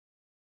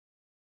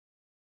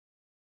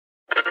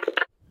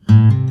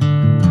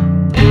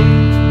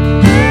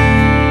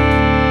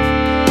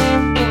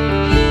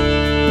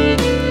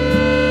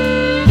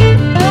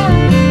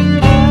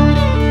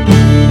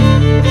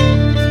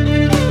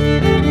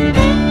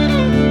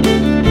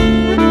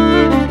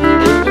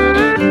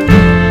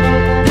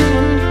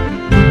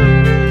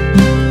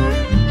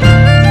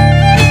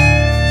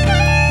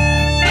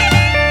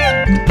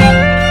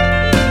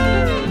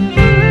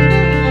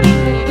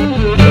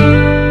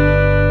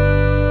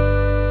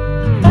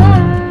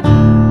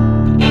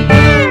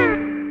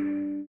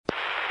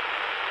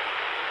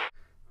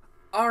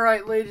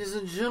Ladies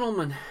and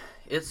gentlemen,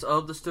 it's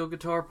of the Steel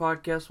Guitar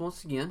Podcast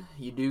once again.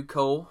 You do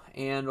Cole,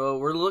 and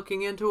we're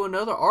looking into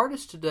another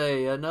artist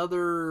today,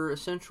 another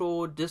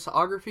essential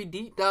discography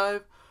deep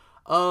dive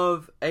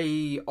of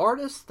a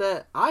artist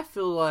that I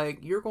feel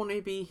like you're going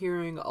to be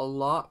hearing a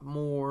lot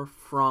more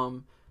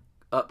from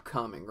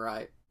upcoming,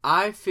 right?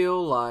 I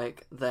feel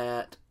like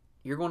that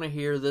you're going to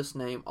hear this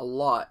name a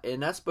lot,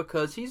 and that's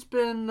because he's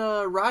been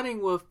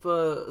writing with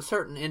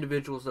certain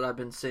individuals that I've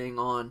been seeing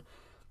on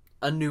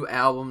a new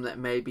album that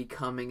may be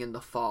coming in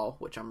the fall,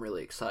 which I'm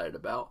really excited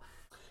about.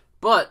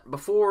 But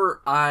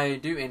before I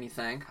do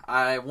anything,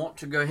 I want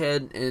to go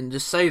ahead and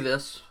just say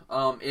this.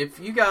 If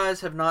you guys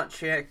have not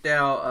checked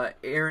out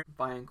Erin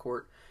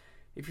Biancourt,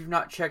 if you've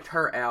not checked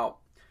her out,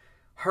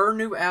 her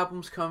new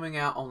album's coming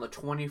out on the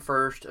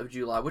 21st of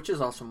July, which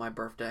is also my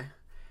birthday.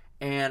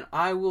 And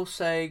I will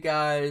say,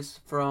 guys,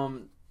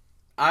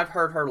 I've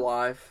heard her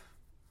live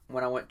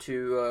when I went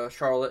to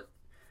Charlotte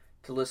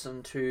to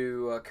listen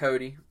to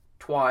Cody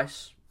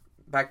twice,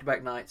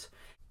 back-to-back nights.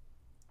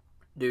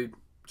 Dude,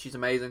 she's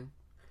amazing.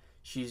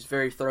 She's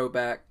very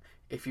throwback.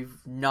 If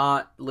you've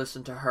not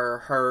listened to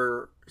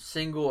her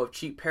single of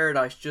Cheap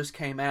Paradise just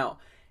came out,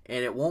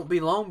 and it won't be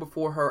long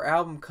before her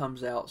album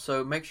comes out.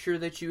 So make sure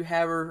that you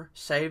have her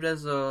saved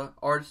as a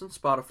artist on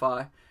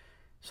Spotify,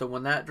 so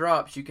when that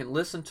drops, you can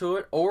listen to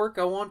it, or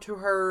go onto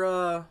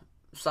her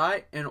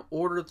site and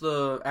order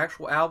the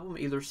actual album,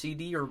 either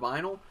CD or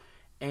vinyl,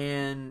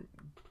 and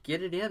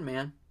get it in,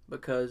 man.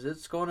 Because it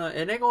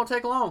ain't gonna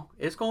take long.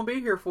 It's gonna be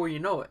here before you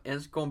know it, and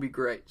it's gonna be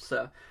great.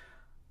 So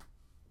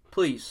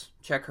please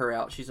check her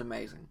out. She's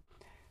amazing.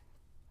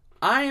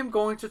 I am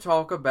going to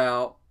talk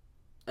about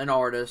an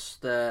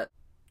artist that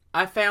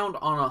I found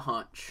on a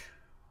hunch.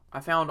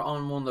 I found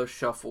on one of those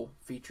shuffle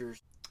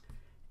features,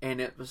 and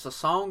it was a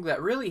song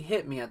that really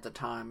hit me at the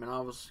time, and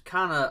I was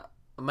kind of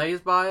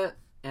amazed by it,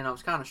 and I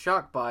was kind of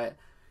shocked by it,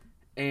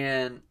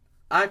 and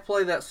I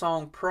play that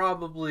song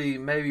probably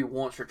maybe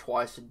once or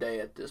twice a day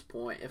at this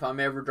point. If I'm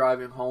ever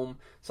driving home,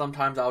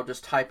 sometimes I'll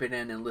just type it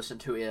in and listen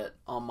to it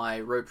on my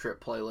road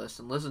trip playlist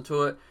and listen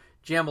to it,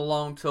 jam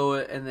along to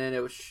it, and then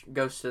it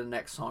goes to the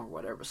next song or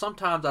whatever.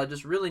 Sometimes I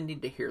just really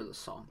need to hear the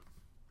song.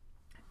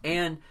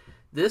 And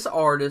this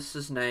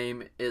artist's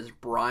name is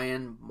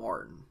Bryan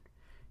Martin.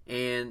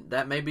 And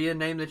that may be a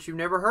name that you've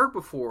never heard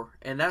before.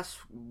 And that's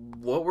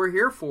what we're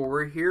here for.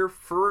 We're here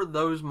for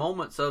those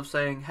moments of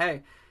saying,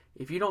 hey,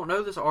 if you don't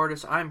know this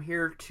artist, I'm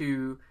here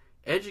to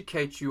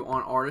educate you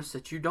on artists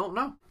that you don't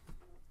know.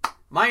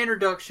 My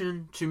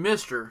introduction to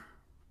Mr.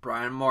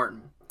 Bryan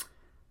Martin.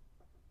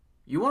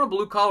 You want a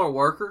blue-collar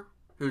worker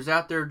who's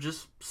out there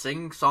just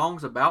singing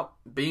songs about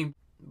being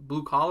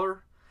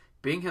blue-collar,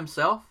 being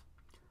himself?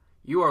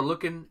 You are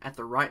looking at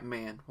the right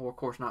man. Well, of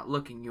course, not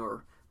looking.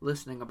 You're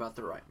listening about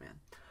the right man.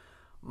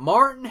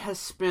 Martin has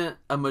spent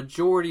a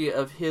majority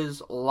of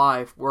his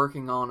life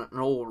working on an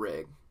oil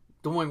rig,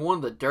 doing one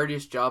of the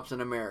dirtiest jobs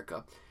in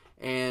America.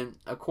 And,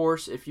 of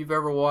course, if you've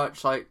ever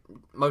watched, like,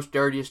 most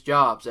dirtiest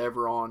jobs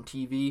ever on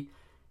TV,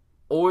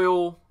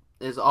 oil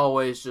is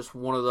always just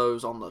one of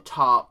those on the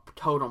top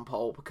totem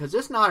pole, because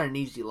it's not an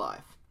easy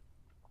life.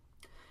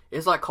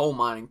 It's like coal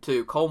mining,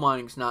 too. Coal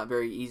mining's not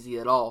very easy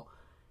at all.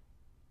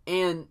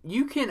 And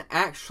you can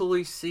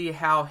actually see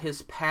how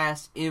his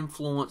past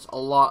influenced a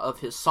lot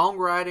of his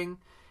songwriting,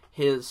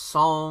 his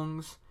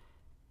songs,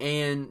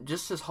 and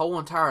just his whole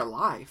entire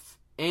life.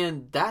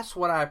 And that's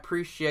what I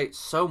appreciate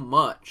so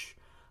much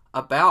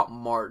about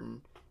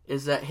Martin,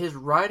 is that his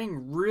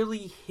writing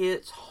really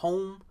hits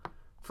home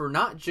for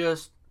not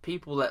just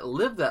people that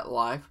live that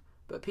life,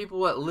 but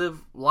people that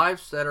live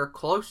lives that are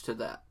close to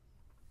that.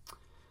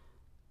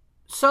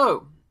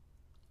 So,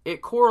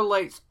 it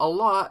correlates a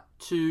lot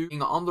to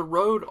being on the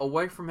road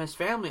away from his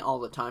family all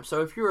the time.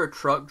 So if you're a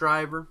truck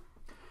driver,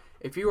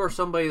 if you are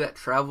somebody that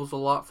travels a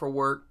lot for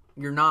work,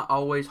 you're not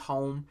always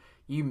home,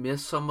 you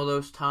miss some of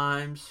those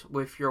times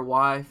with your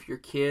wife, your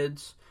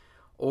kids,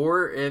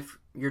 or if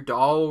your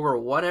dog or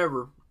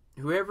whatever,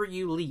 whoever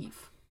you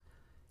leave.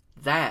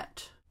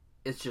 That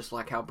is just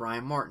like how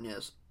Bryan Martin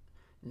is.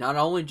 Not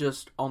only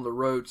just on the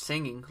road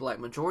singing like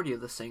majority of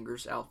the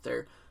singers out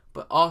there,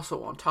 but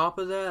also on top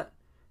of that,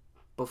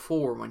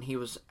 before when he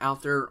was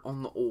out there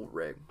on the oil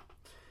rig.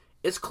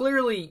 It's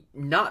clearly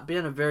not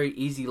been a very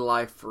easy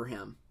life for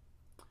him.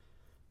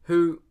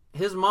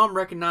 His mom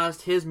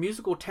recognized his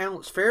musical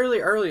talents fairly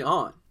early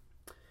on.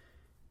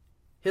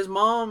 His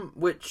mom,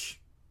 which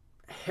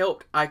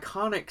helped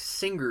iconic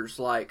singers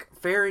like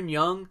Farron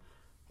Young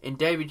and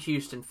David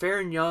Houston.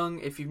 Farron Young,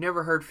 if you've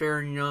never heard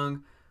Farron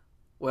Young,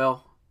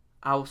 well,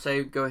 I will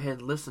say go ahead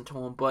and listen to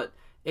him, but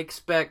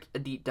expect a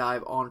deep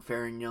dive on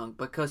Farron Young,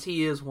 because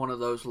he is one of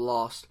those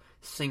lost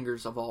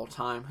singers of all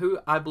time, who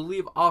I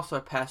believe also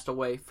passed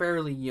away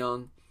fairly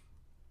young.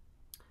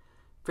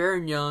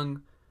 Farron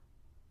Young,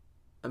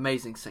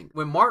 amazing singer.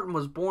 When Martin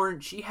was born,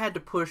 she had to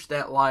push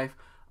that life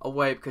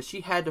away because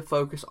she had to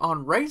focus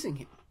on raising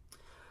him.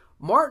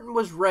 Martin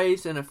was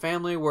raised in a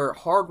family where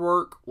hard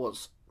work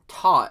was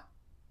taught,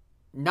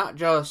 not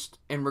just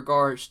in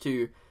regards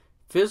to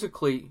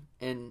physically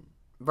and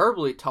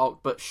verbally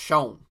taught, but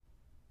shown.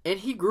 And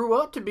he grew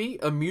up to be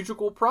a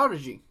musical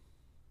prodigy.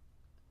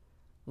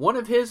 One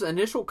of his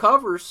initial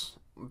covers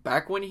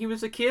back when he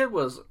was a kid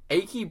was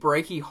Achy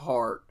Breaky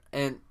Heart.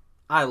 And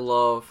I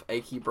love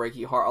Achy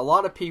Breaky Heart. A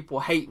lot of people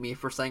hate me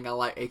for saying I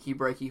like Achy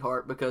Breaky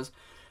Heart because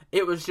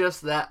it was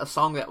just a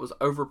song that was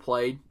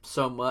overplayed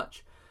so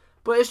much.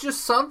 But it's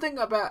just something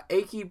about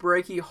Achy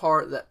Breaky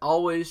Heart that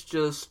always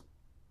just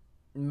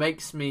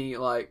makes me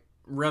like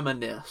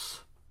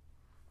reminisce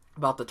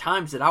about the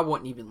times that I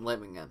wasn't even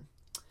living in.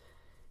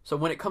 So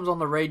when it comes on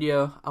the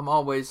radio, I'm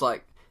always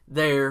like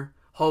there,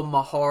 holding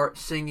my heart,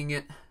 singing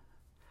it.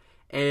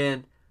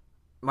 And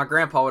my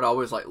grandpa would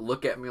always like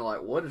look at me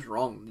like, what is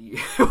wrong with you?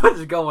 What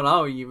is going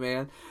on with you,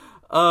 man?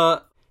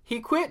 He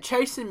quit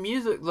chasing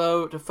music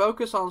though to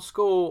focus on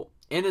school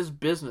and his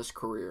business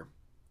career.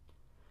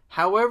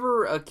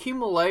 However,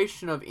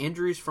 accumulation of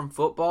injuries from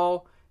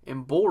football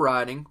and bull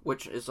riding,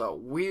 which is a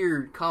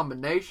weird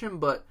combination,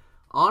 but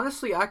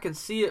honestly I can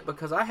see it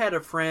because I had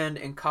a friend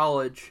in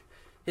college.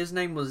 His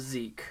name was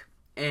Zeke.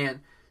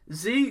 And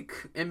Zeke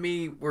and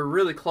me were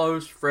really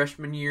close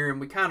freshman year, and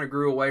we kind of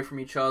grew away from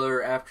each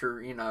other after,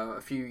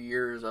 a few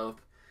years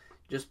of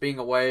just being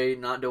away,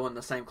 not doing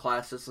the same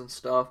classes and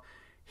stuff.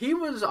 He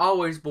was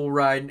always bull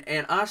riding,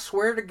 and I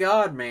swear to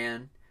God,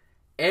 man,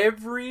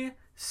 every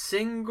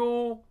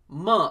single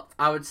month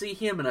I would see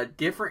him in a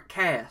different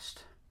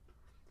cast.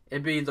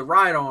 It'd be the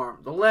right arm,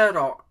 the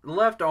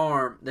left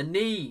arm, the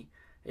knee.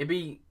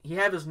 He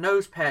had his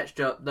nose patched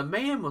up. The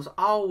man was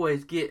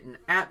always getting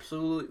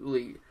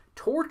absolutely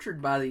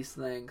tortured by these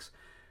things.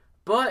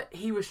 But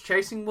he was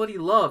chasing what he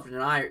loved,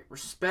 and I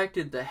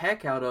respected the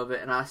heck out of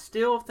it. And I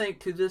still think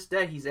to this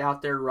day he's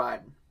out there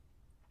riding.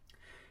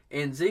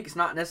 And Zeke's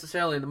not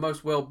necessarily the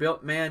most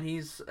well-built man.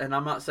 And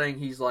I'm not saying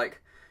he's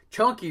like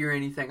chunky or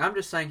anything. I'm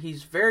just saying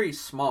he's very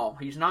small.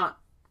 He's not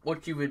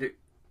what you would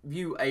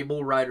view a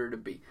bull rider to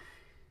be.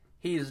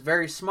 He is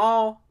very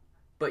small,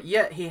 but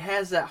yet he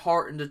has that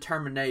heart and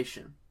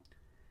determination.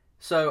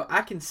 So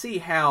I can see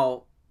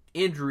how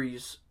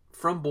injuries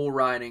from bull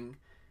riding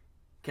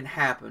can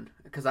happen,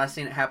 because I've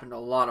seen it happen to a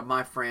lot of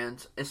my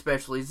friends,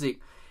 especially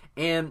Zeke.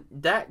 And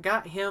that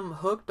got him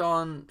hooked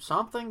on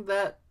something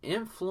that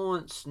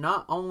influenced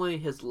not only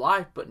his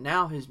life, but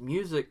now his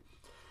music,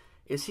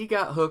 is he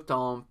got hooked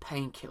on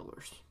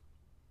painkillers.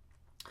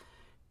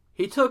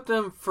 He took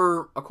them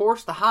for, of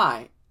course, the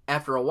high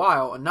after a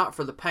while, and not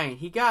for the pain.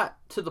 He got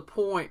to the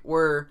point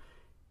where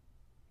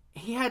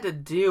he had to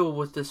deal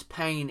with this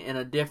pain in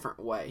a different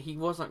way. He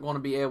wasn't going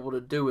to be able to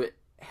do it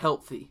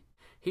healthy.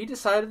 He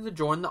decided to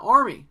join the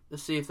Army to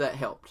see if that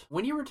helped.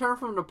 When he returned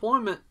from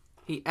deployment,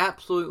 he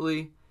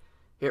absolutely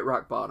hit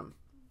rock bottom.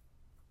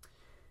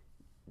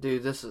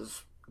 Dude, this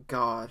is,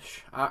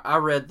 gosh. I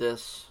read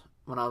this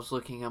when I was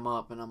looking him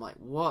up, and I'm like,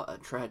 what a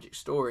tragic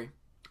story.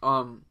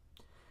 One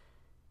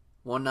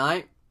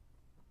night,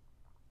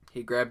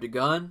 he grabbed a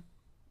gun,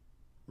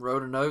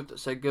 wrote a note that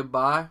said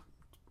goodbye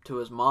to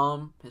his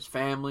mom, his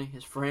family,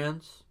 his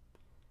friends,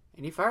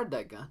 and he fired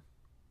that gun.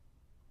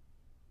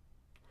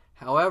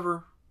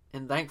 However,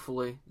 and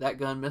thankfully, that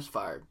gun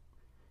misfired.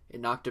 It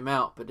knocked him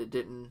out, but it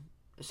didn't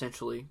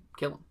essentially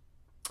kill him.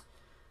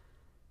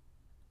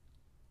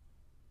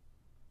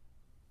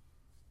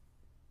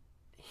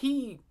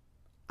 He,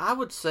 I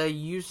would say,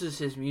 uses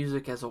his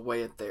music as a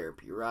way of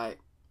therapy, right?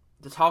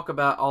 To talk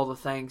about all the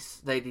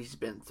things that he's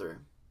been through.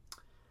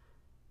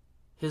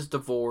 His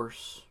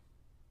divorce,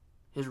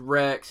 his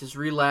wrecks, his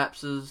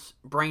relapses,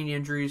 brain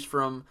injuries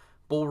from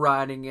bull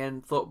riding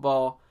and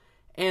football.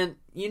 And,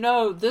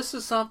 this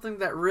is something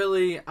that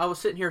really, I was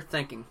sitting here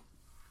thinking.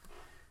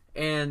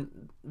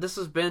 And this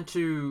has been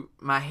to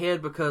my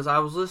head because I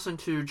was listening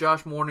to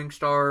Josh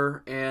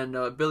Morningstar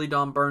and Billy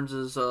Don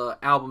Burns'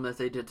 album that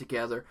they did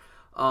together,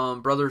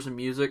 Brothers in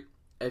Music.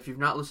 If you've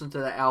not listened to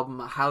that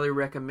album, I highly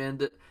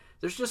recommend it.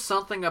 There's just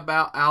something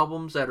about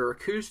albums that are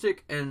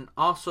acoustic, and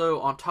also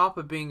on top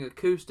of being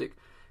acoustic,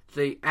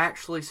 they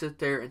actually sit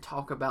there and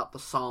talk about the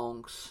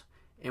songs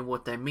and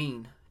what they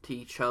mean to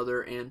each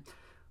other. And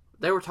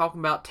they were talking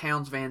about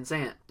Townes Van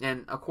Zandt.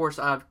 And of course,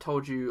 I've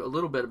told you a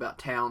little bit about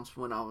Townes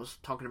when I was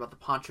talking about the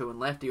Poncho and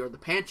Lefty, or the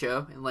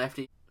Pancho and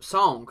Lefty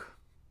song.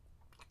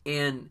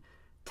 And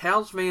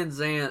Townes Van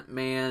Zandt,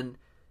 man,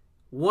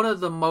 one of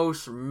the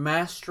most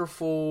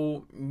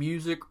masterful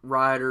music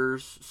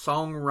writers,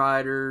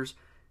 songwriters,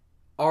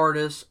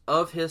 artists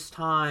of his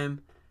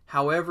time.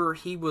 However,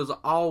 he was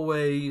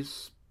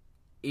always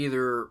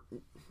either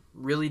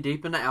really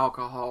deep into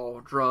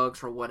alcohol,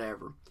 drugs, or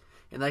whatever.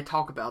 And they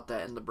talk about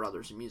that in the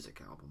Brothers in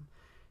Music album.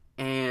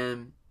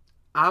 And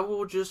I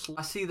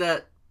see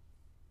that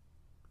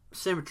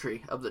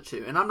symmetry of the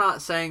two. And I'm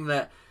not saying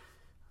that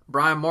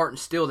Bryan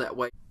Martin's still that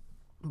way.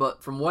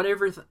 But from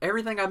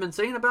everything I've been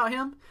seeing about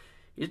him,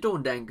 he's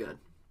doing dang good.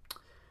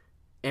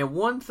 And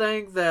one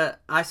thing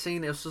that I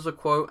seen, this is a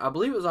quote, I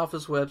believe it was off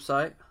his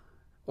website,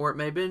 or it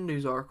may have been a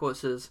news article. It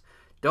says,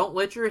 "Don't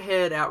let your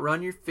head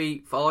outrun your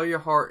feet, follow your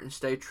heart, and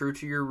stay true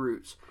to your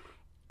roots."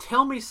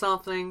 Tell me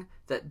something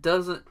that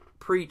doesn't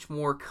preach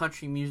more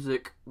country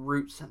music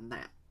roots than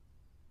that.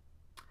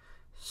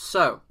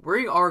 So,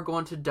 we are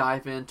going to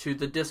dive into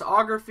the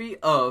discography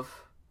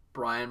of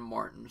Bryan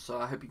Martin. So,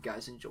 I hope you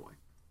guys enjoy.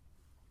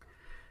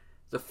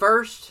 The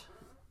first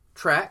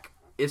track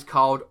is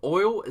called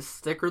Oil is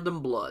Thicker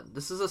Than Blood.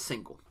 This is a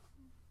single.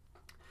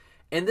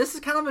 And this is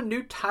kind of a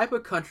new type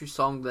of country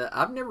song that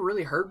I've never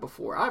really heard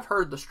before. I've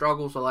heard the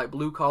struggles of like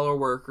blue collar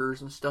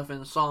workers and stuff in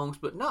the songs,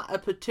 but not a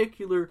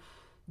particular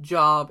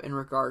job in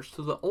regards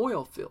to the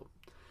oil field.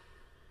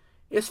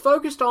 It's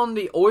focused on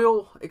the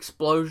oil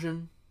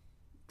explosion,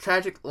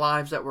 tragic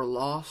lives that were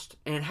lost,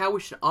 and how we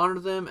should honor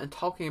them, and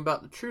talking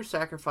about the true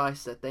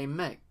sacrifice that they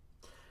make.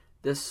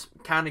 This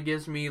kind of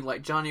gives me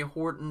like Johnny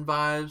Horton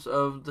vibes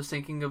of the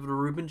sinking of the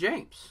Reuben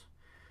James.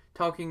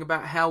 Talking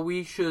about how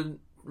we should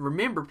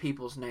remember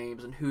people's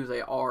names and who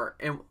they are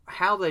and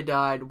how they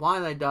died, why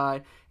they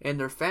died, and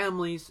their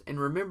families, and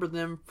remember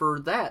them for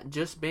that,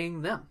 just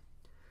being them.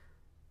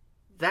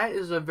 That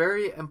is a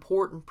very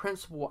important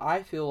principle,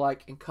 I feel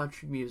like, in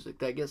country music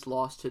that gets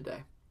lost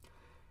today.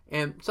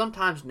 And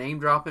sometimes name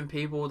dropping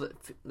people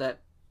that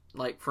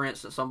like, for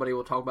instance, somebody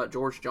will talk about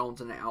George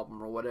Jones in an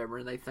album or whatever,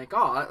 and they think,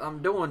 oh,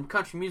 I'm doing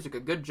country music a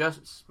good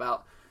justice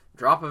about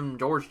dropping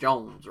George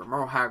Jones or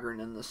Merle Haggard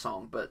in this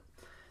song. But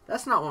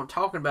that's not what I'm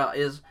talking about.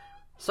 Is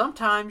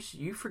sometimes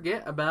you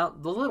forget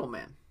about the little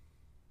man.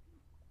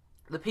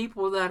 The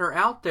people that are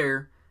out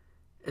there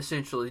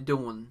essentially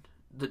doing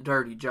the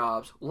dirty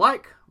jobs,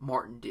 like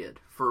Martin did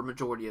for a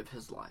majority of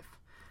his life.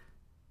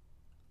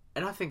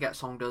 And I think that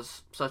song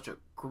does such a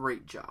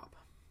great job.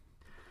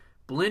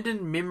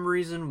 Blending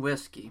Memories and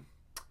Whiskey.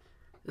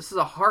 This is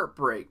a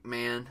heartbreak,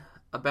 man,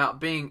 about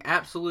being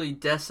absolutely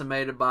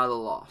decimated by the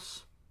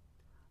loss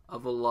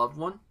of a loved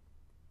one.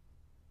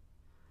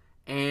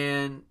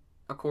 And,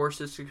 of course,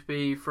 this could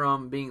be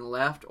from being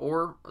left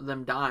or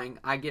them dying.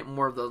 I get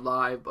more of the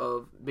vibe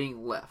of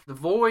being left. The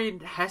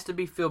void has to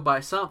be filled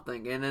by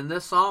something. And in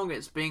this song,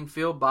 it's being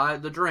filled by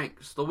the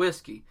drinks, the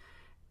whiskey.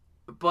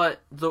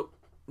 But the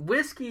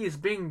whiskey is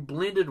being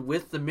blended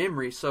with the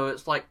memory, so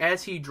it's like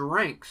as he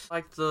drinks,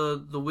 like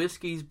the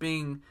whiskey's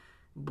being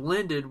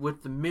blended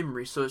with the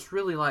memory, so it's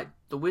really like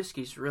the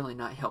whiskey's really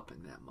not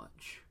helping that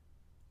much.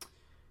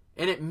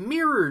 And it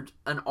mirrored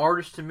an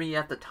artist to me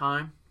at the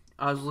time.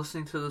 I was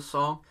listening to the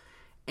song,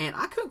 and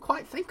I couldn't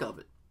quite think of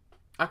it.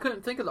 I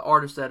couldn't think of the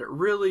artist that it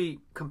really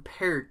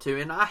compared to,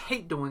 and I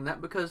hate doing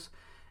that because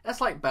that's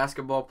like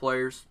basketball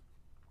players.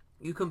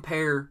 You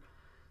compare,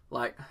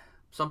 like,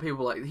 some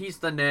people like, he's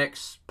the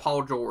next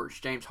Paul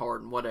George, James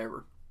Harden,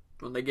 whatever,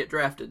 when they get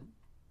drafted.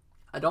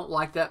 I don't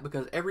like that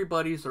because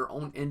everybody's their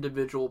own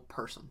individual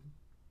person.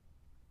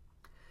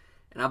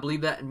 And I believe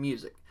that in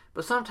music.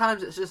 But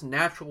sometimes it's just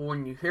natural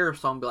when you hear a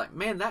song, be like,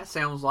 man, that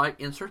sounds like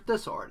insert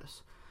this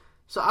artist.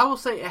 So I will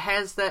say it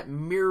has that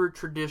mirrored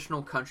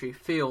traditional country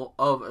feel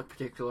of a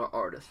particular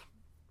artist.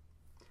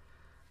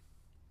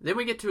 Then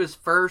we get to his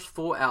first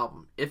full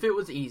album, If It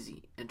Was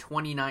Easy, in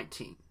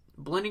 2019.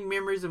 Blending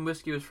Memories and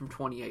Whiskey was from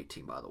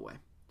 2018, by the way.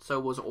 So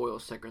was Oil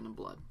Thicker Than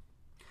Blood.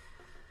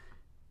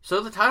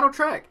 So the title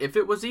track, If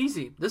It Was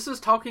Easy. This is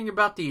talking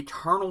about the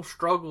eternal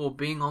struggle of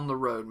being on the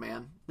road,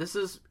 man. This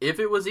is If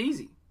It Was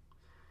Easy.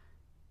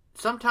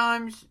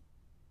 Sometimes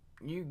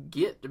you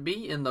get to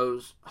be in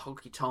those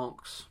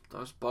honky-tonks,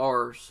 those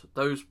bars,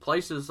 those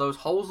places, those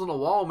holes in the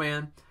wall,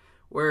 man,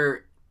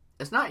 where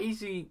it's not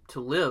easy to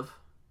live.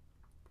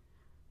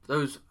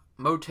 Those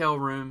motel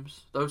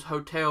rooms, those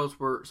hotels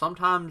where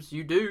sometimes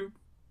you do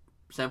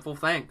sinful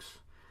things.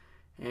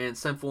 And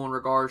sinful in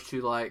regards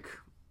to, like,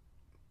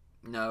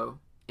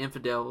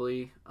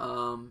 infidelity,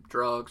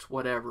 drugs,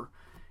 whatever.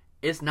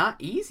 It's not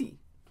easy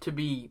to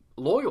be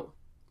loyal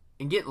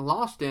and getting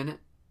lost in it.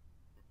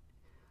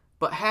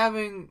 But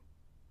having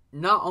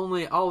not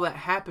only all that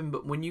happen,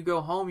 but when you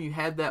go home, you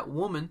have that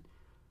woman,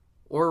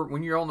 or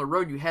when you're on the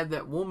road, you have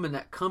that woman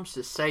that comes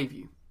to save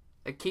you.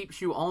 It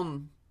keeps you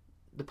on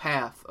the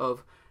path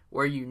of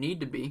where you need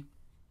to be.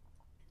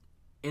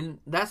 And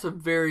that's a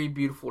very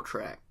beautiful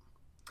track.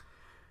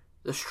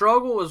 The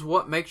struggle is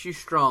what makes you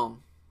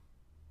strong,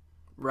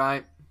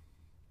 right?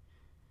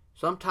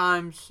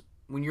 Sometimes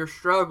when you're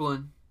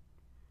struggling,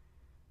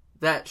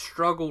 that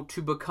struggle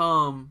to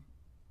become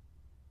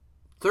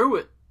through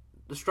it,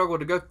 the struggle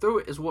to go through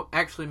it is what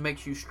actually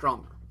makes you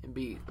stronger and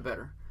be a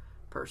better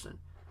person.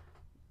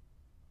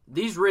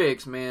 These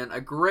Rigs, man,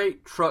 a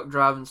great truck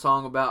driving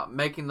song about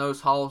making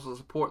those hauls to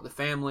support the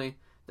family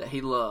that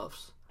he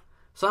loves.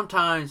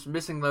 Sometimes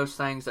missing those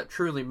things that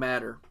truly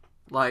matter,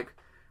 like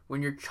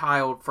when your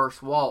child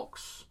first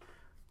walks,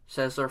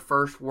 says their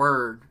first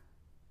word,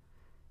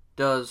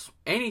 does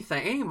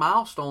anything, any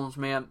milestones,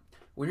 man.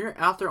 When you're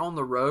out there on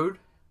the road,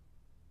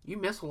 you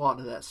miss a lot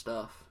of that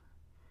stuff.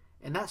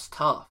 And that's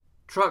tough.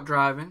 Truck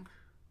driving,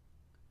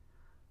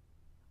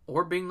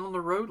 or being on the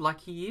road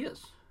like he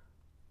is.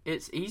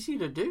 It's easy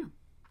to do.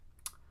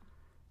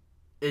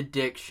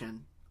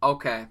 Addiction.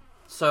 Okay,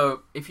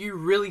 so if you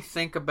really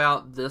think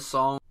about this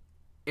song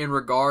in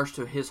regards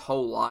to his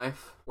whole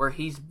life, where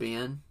he's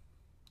been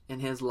in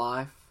his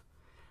life,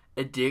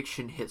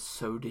 addiction hits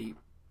so deep.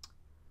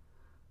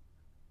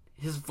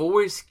 His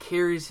voice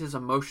carries his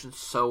emotions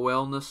so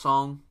well in this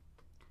song.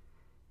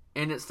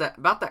 And it's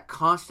about that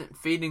constant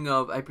feeding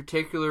of a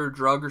particular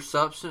drug or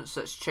substance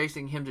that's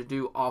chasing him to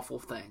do awful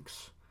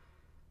things.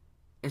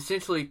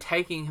 Essentially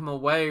taking him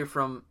away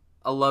from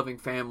a loving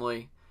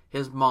family,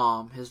 his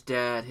mom, his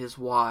dad, his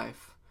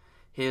wife,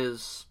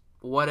 his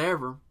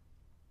whatever,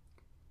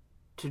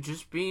 to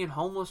just being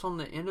homeless on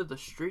the end of the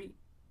street.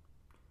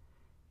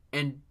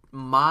 And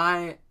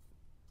my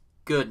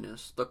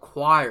goodness, the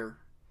choir,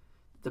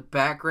 the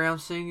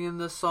background singing in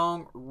this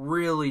song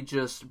really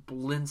just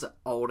blends it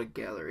all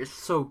together. It's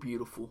so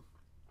beautiful.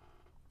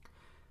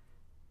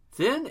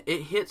 Then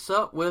it hits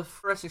up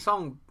with the wrestling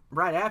song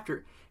right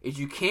after is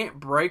You Can't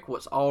Break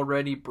What's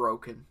Already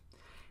Broken.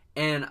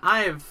 And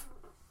I have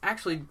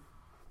actually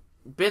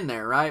been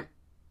there, right?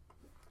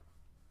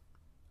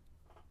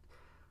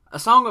 A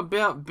song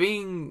about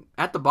being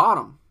at the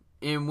bottom.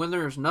 And when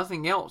there's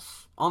nothing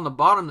else on the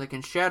bottom that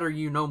can shatter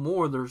you no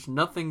more, there's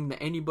nothing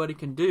that anybody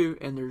can do,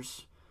 and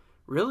there's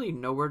really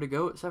nowhere to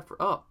go except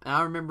for up. And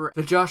I remember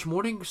the Josh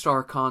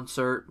Morningstar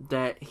concert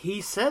that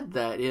he said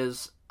that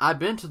is, I've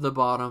been to the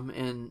bottom,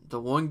 and the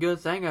one good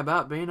thing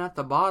about being at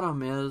the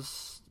bottom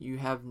is you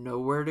have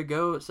nowhere to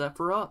go except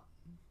for up.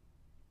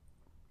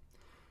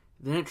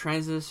 Then it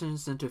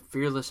transitions into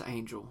Fearless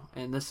Angel,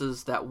 and this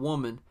is that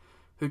woman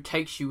who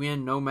takes you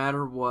in no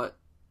matter what.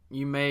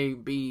 You may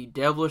be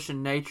devilish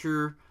in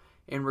nature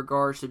in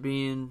regards to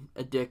being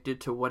addicted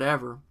to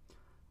whatever,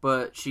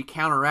 but she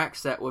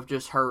counteracts that with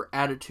just her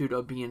attitude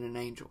of being an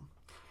angel.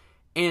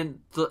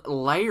 And the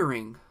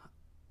layering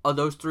of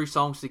those three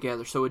songs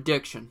together, so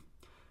Addiction,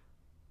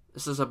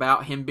 this is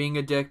about him being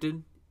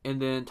addicted,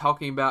 and then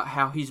talking about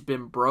how he's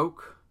been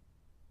broke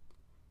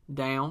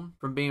down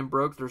from being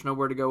broke, there's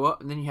nowhere to go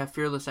up, and then you have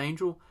Fearless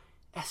Angel.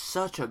 That's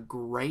such a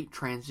great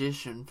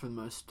transition from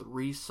those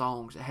three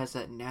songs. It has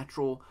that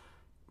natural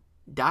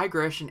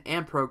digression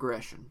and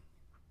progression.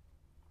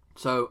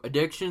 So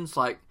Addiction's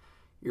like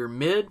you're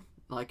mid,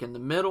 like in the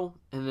middle,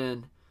 and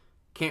then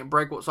Can't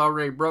Break What's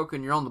Already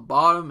Broken, you're on the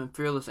bottom, and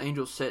Fearless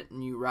Angel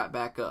setting you right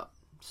back up.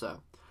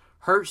 So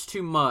Hurts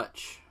Too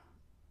Much,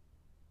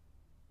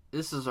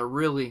 this is a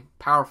really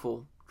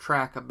powerful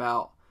track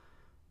about,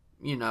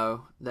 you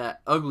know,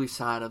 that ugly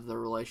side of the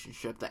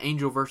relationship, the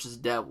angel versus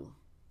devil.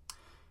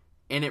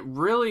 And it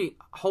really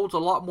holds a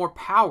lot more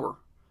power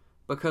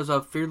because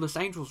of Fearless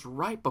Angels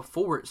right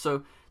before it.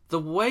 So the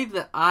way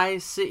that I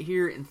sit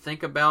here and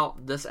think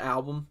about this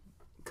album,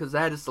 because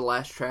that is the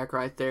last track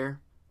right there.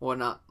 Well,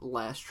 not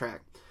last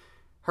track.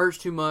 Hurts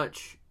Too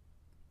Much.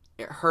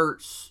 It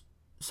hurts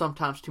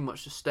sometimes too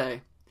much to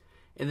stay.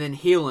 And then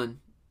Healing.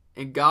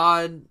 And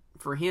God,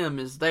 for him,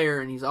 is there,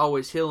 and he's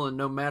always healing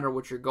no matter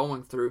what you're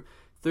going through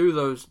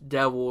those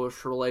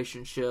devilish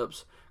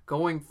relationships,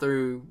 going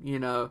through, you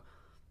know,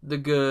 the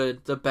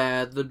good, the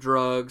bad, the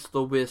drugs,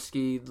 the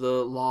whiskey,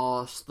 the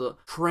loss, the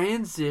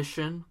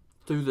transition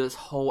through this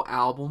whole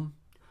album.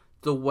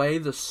 The way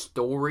the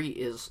story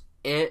is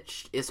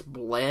etched, it's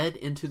bled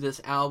into this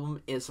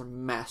album is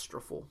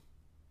masterful.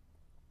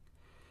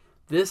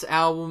 This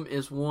album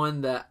is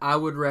one that I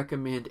would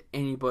recommend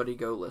anybody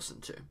go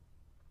listen to.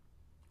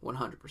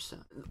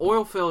 100%.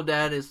 Oilfield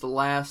Dad is the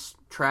last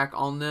track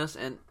on this,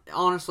 and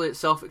honestly, it's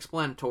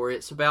self-explanatory.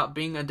 It's about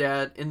being a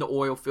dad in the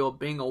oil field,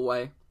 being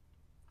away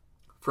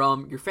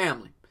from your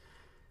family.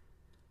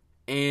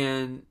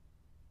 And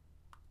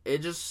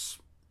it's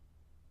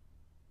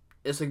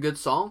a good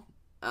song.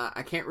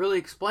 I can't really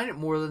explain it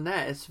more than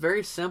that. It's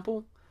very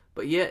simple,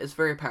 but yet it's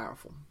very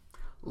powerful.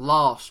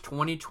 Lost,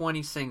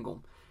 2020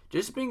 single.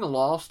 Just being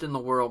lost in the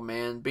world,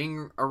 man.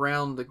 Being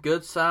around the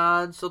good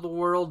sides of the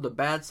world, the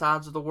bad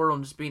sides of the world,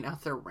 and just being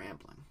out there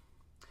rambling.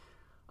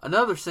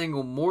 Another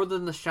single, More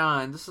Than the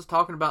Shine. This is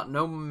talking about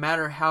no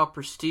matter how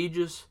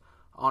prestigious,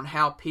 on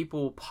how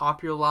people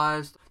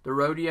popularized the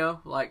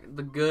rodeo, like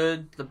the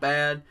good, the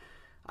bad.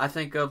 I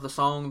think of the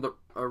song "The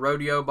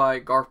Rodeo" by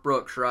Garth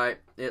Brooks, right?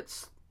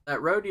 It's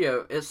that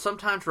rodeo. It's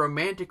sometimes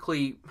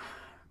romantically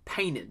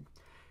painted.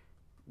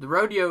 The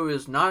rodeo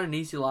is not an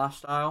easy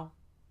lifestyle,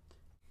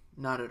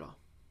 not at all.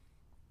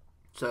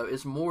 So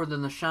it's more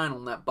than the shine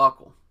on that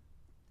buckle,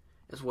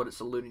 is what it's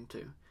alluding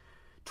to.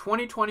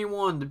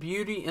 2021, the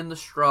beauty in the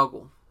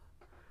struggle.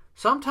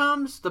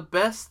 Sometimes the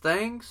best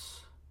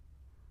things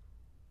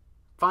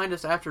find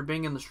us after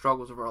being in the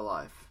struggles of our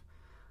life.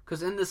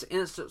 Because in this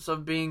instance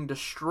of being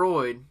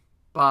destroyed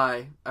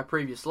by a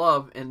previous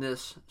love in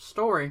this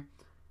story,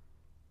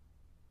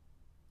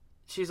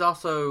 she's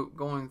also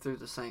going through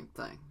the same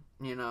thing.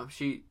 You know,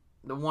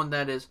 the one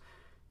that is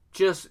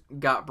just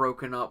got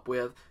broken up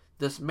with,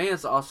 this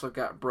man's also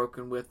got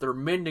broken with. They're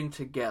mending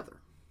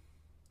together.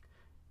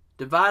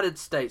 Divided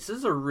States. This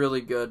is a really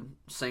good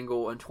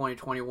single in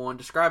 2021,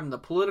 describing the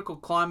political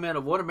climate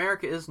of what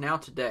America is now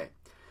today.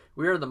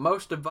 We are the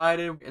most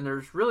divided, and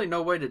there's really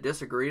no way to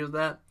disagree with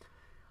that.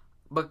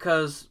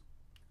 Because,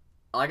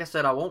 like I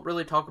said, I won't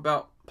really talk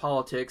about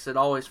politics. It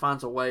always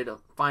finds a way to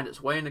find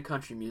its way into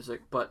country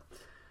music. But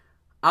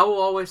I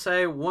will always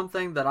say one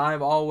thing that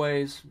I've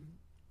always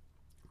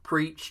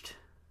preached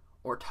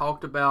or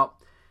talked about,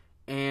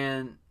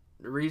 and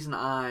the reason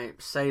I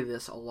say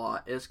this a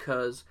lot is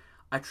because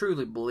I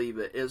truly believe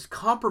it, is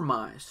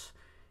compromise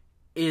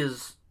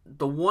is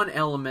the one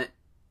element,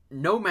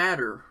 no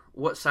matter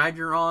what side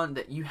you're on,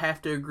 that you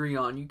have to agree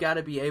on. You got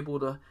to be able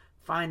to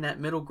find that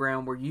middle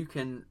ground where you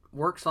can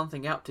work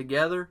something out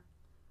together.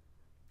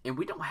 And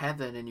we don't have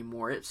that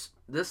anymore. It's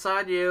this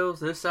side yells,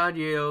 this side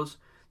yells,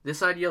 this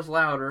side yells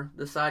louder,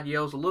 this side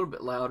yells a little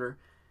bit louder.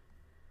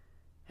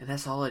 And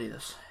that's all it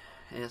is.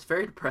 And it's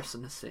very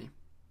depressing to see.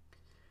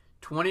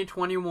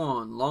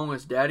 2021, Long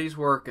as Daddy's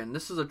Working.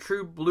 This is a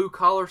true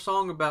blue-collar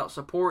song about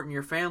supporting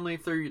your family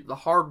through the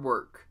hard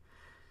work,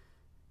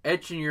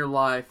 etching your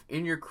life,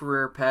 in your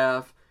career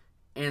path,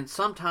 and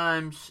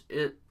sometimes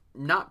it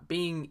not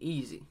being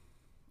easy.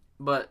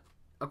 But,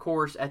 of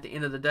course, at the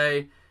end of the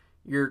day,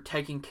 you're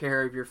taking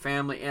care of your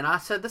family. And I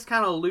said this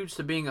kind of alludes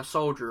to being a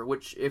soldier,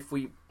 which if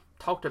we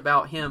talked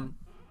about him,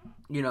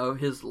 you know,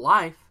 his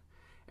life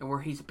and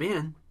where he's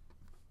been,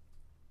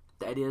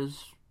 that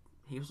is,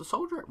 he was a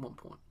soldier at one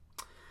point.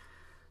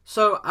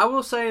 So I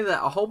will say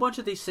that a whole bunch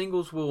of these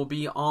singles will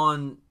be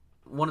on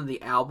one of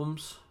the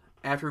albums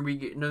after we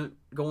get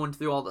going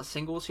through all the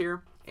singles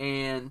here.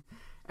 And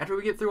after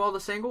we get through all the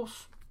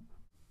singles,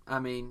 I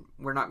mean,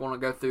 we're not going to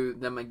go through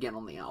them again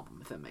on the album,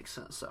 if that makes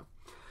sense. So,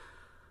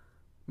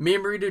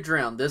 Memory to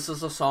Drown. This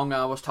is a song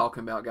I was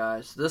talking about,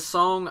 guys. This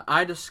song,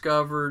 I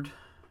discovered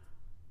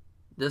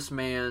this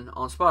man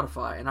on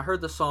Spotify. And I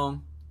heard the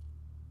song,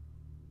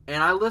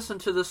 and I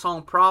listened to this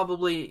song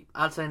probably,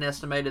 I'd say an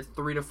estimated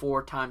 3 to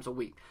 4 times a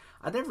week.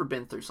 I've never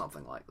been through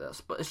something like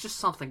this, but it's just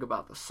something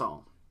about the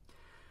song.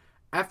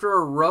 After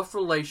a rough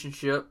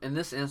relationship, in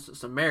this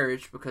instance a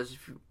marriage, because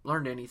if you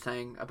learned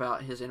anything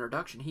about his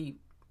introduction, he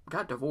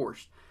got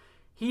divorced.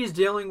 He is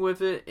dealing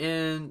with it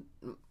in,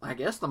 I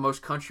guess, the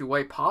most country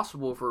way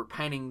possible for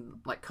painting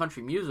like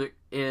country music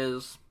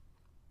is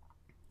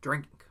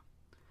drinking.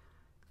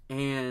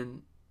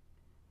 And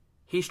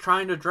he's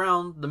trying to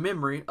drown the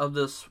memory of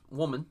this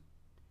woman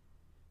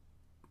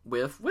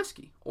with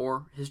whiskey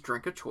or his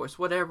drink of choice,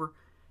 whatever.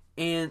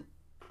 And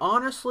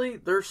honestly,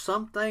 there's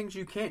some things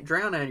you can't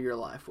drown out of your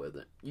life with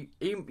it.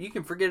 You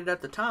can forget it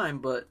at the time,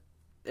 but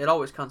it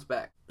always comes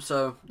back.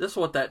 So this is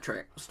what that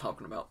track was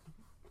talking about.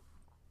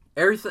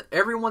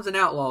 Everyone's an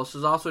outlaw. This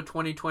is also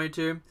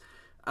 2022.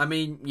 I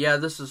mean, yeah,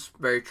 this is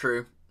very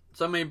true.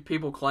 So many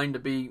people claim to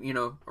be, you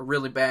know, a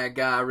really bad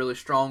guy, a really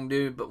strong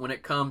dude, but when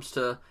it comes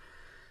to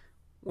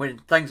when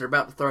things are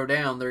about to throw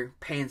down, they're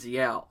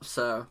pansy out.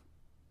 So,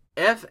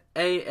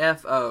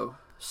 FAFO.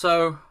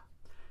 So,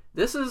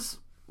 this is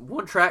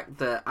one track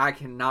that I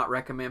cannot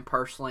recommend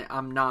personally.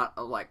 I'm not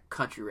a like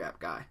country rap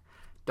guy.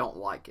 Don't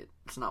like it.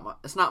 It's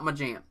not my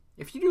jam.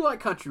 If you do like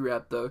country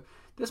rap though,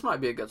 this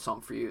might be a good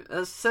song for you.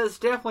 It's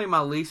definitely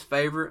my least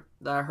favorite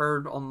that I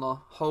heard on the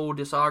whole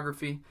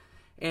discography.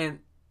 And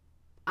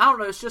I don't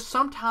know, it's just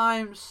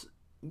sometimes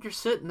you're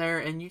sitting there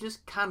and you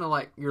just kind of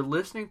like, you're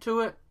listening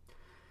to it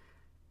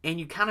and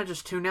you kind of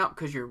just tune out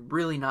because you're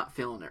really not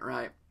feeling it,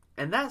 right?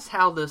 And that's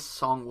how this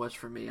song was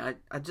for me. I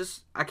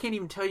can't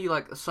even tell you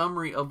like a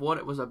summary of what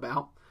it was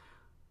about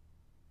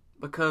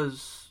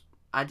because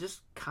I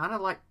just kind of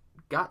like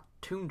got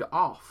tuned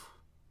off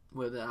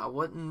with it. I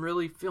wasn't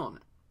really feeling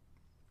it.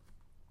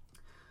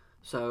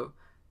 So,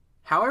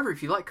 however,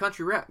 if you like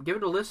country rap, give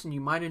it a listen.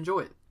 You might enjoy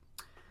it.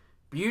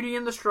 Beauty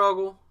in the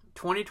Struggle,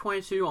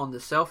 2022 on the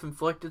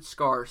Self-Inflicted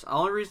Scars. The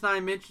only reason I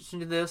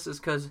mentioned this is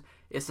because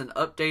it's an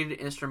updated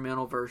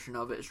instrumental version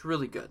of it. It's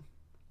really good.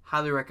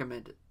 Highly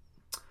recommend it.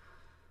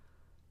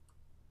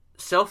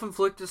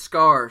 Self-Inflicted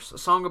Scars, a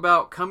song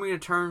about coming to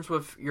terms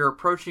with your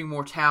approaching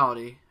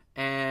mortality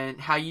and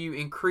how you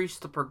increase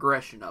the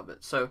progression of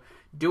it. So,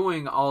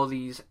 doing all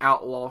these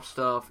outlaw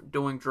stuff,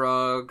 doing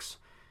drugs,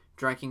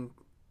 drinking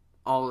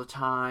all the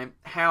time,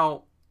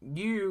 how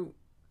you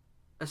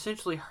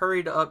essentially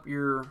hurried up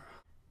your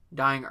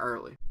dying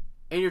early.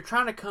 And you're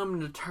trying to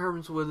come to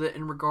terms with it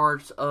in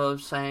regards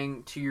of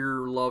saying to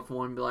your loved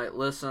one, be like,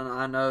 listen,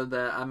 I know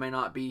that I may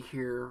not be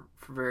here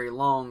for very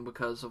long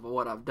because of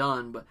what I've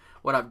done, but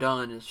what I've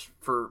done is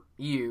for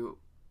you.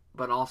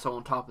 But also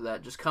on top of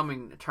that, just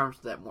coming to terms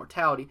with that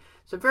mortality.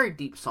 It's a very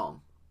deep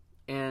song.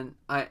 And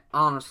I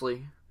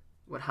honestly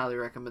would highly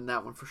recommend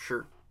that one for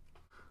sure.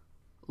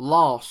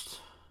 Lost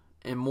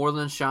and More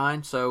Than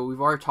Shine. So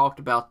we've already talked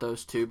about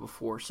those two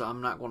before, so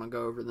I'm not going to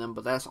go over them,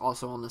 but that's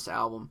also on this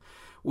album.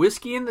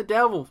 Whiskey and the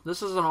Devil.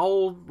 This is an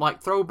old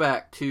like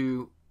throwback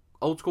to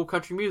old school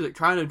country music,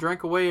 trying to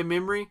drink away a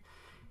memory,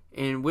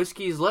 and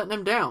whiskey is letting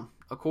him down.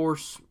 Of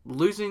course,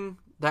 losing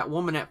that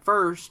woman at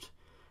first,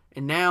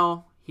 and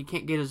now he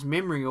can't get his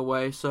memory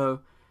away,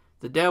 so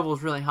the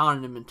devil's really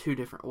haunting him in two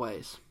different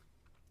ways.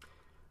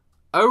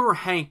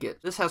 Overhank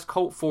It. This has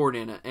Colt Ford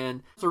in it,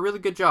 and it's a really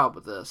good job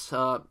with this.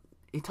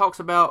 He talks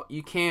about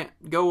you can't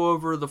go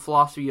over the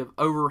philosophy of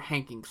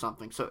overhanking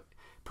something. So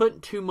putting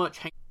too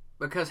much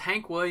because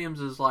Hank Williams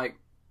is like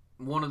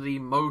one of the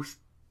most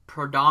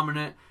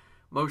predominant,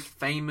 most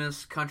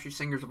famous country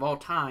singers of all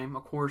time.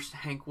 Of course,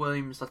 Hank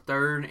Williams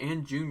III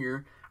and Jr.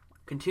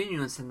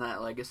 continuance in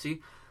that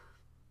legacy.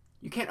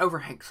 You can't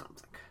overhank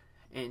something.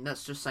 And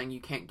that's just saying you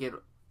can't get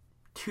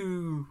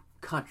too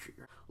country.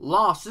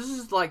 Lost, this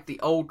is like the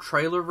old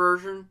trailer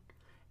version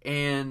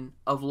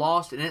of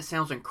Lost, and it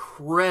sounds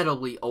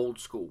incredibly old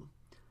school.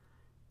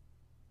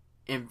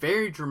 And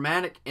very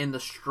dramatic, and the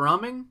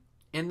strumming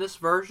in this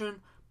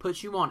version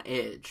puts you on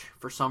edge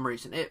for some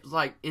reason.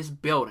 It's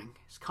building.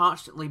 It's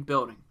constantly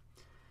building.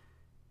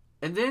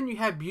 And then you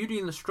have Beauty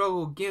in the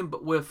Struggle again,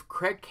 but with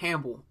Craig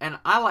Campbell. And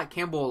I like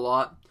Campbell a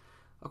lot.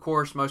 Of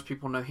course, most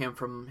people know him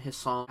from his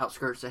song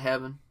Outskirts of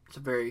Heaven. It's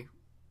a very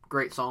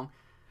great song.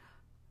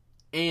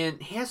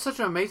 And he has such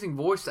an amazing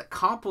voice that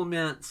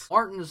complements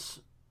Martin's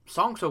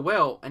song so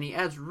well. And he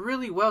adds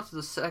really well to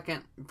the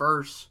second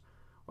verse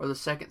or the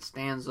second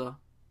stanza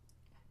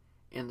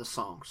in the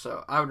song.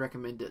 So I would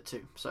recommend it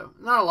too. So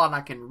not a lot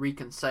I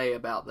can say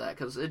about that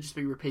because it'd just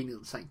be repeating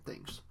the same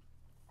things.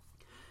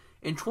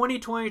 In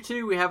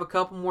 2022, we have a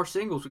couple more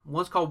singles.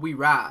 One's called We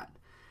Ride.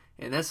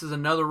 And this is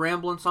another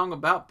rambling song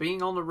about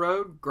being on the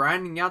road,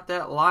 grinding out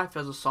that life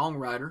as a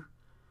songwriter,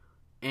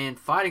 and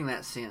fighting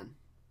that sin.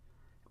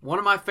 One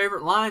of my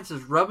favorite lines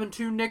is rubbing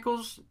two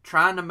nickels,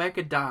 trying to make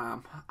a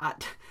dime.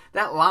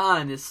 That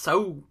line is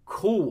so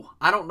cool.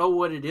 I don't know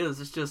what it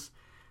is. It's just,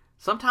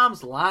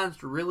 sometimes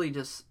lines really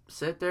just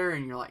sit there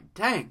and you're like,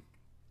 dang,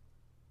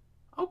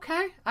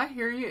 okay, I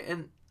hear you.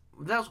 And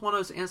that was one of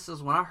those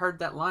instances when I heard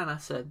that line, I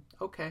said,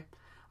 okay,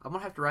 I'm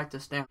going to have to write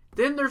this down.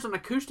 Then there's an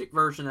acoustic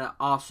version that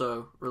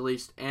also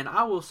released, and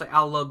I will say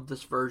I love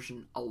this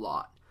version a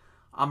lot.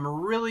 I'm a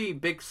really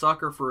big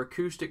sucker for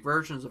acoustic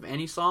versions of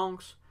any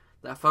songs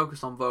that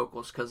focus on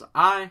vocals, because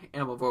I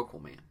am a vocal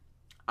man.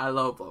 I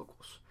love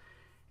vocals.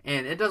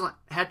 And it doesn't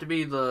have to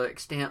be the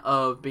extent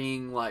of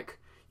being like,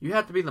 you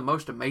have to be the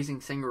most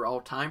amazing singer of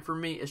all time for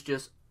me. It's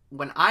just,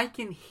 when I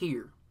can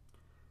hear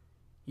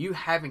you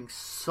having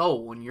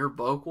soul in your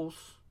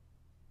vocals,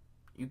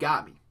 you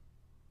got me.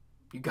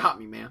 You got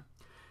me, man.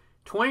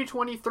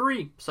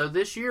 2023, so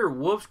this year,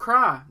 Wolves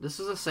Cry. This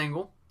is a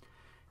single.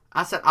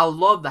 I said I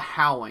love the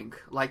howling,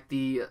 like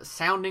the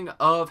sounding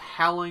of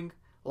howling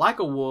like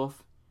a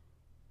wolf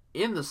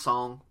in the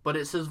song, but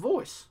it's his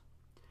voice.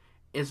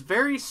 It's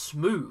very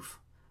smooth,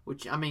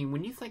 which, I mean,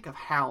 when you think of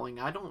howling,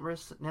 I don't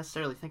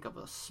necessarily think of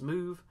a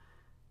smooth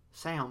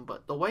sound,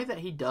 but the way that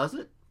he does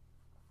it,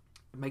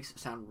 it makes it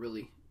sound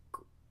really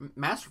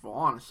masterful,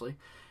 honestly.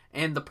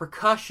 And the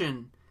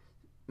percussion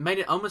made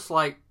it almost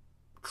like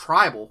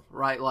tribal,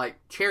 right? Like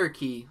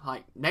Cherokee,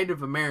 like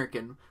Native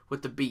American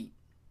with the beat.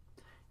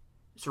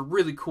 It's a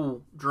really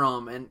cool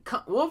drum. And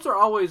wolves are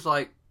always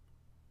like,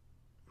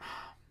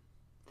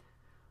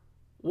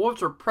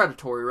 wolves are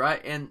predatory,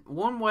 right? And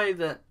one way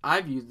that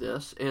I view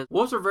this is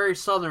wolves are very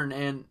southern,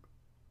 and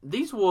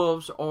these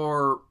wolves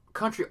are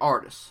country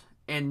artists,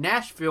 and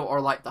Nashville are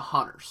like the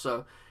hunters.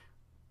 So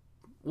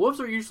wolves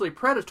are usually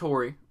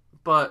predatory,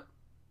 but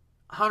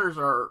hunters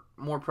are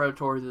more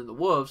predatory than the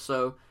wolves,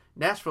 so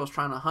Nashville's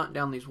trying to hunt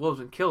down these wolves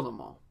and kill them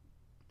all.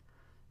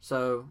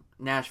 So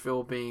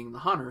Nashville being the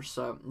hunters,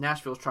 so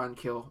Nashville's trying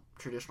to kill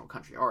traditional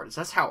country artists.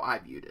 That's how I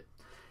viewed it,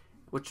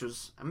 which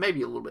was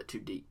maybe a little bit too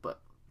deep, but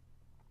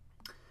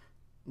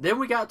then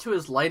we got to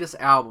his latest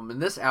album, and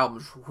this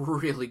album's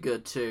really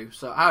good too,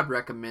 so I'd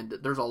recommend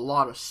it. There's a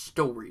lot of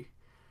story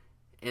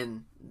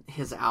in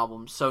his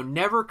album. So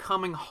Never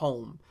Coming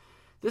Home.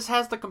 This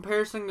has the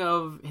comparison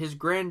of his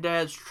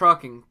granddad's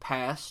trucking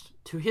past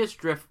to his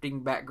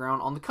drifting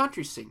background on the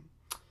country scene.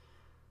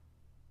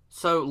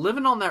 So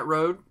living on that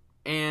road,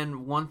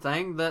 and one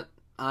thing that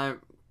I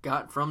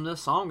got from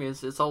this song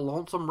is it's a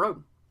lonesome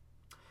road.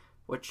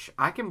 Which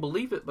I can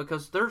believe it,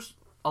 because there's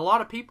a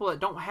lot of people that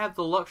don't have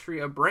the luxury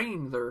of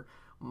bringing their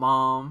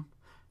mom,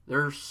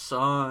 their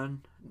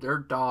son, their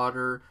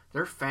daughter,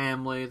 their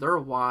family, their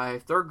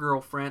wife, their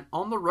girlfriend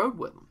on the road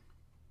with them.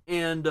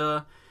 And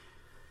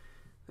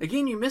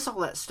again, you miss all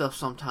that stuff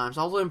sometimes,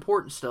 all the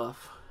important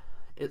stuff.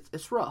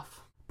 It's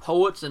rough.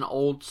 Poets and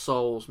Old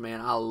Souls,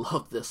 man, I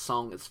love this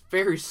song. It's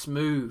very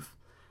smooth,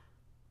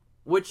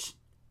 which,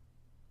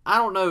 I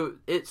don't know,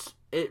 it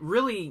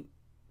really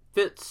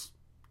fits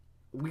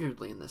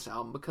weirdly in this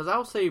album, because I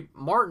would say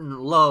Martin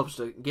loves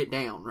to get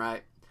down,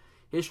 right?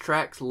 His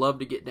tracks love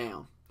to get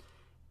down.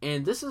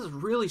 And this is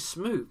really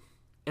smooth.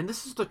 And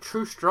this is the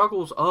true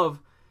struggles of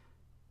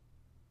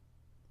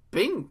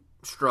being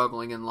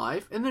struggling in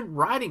life, and then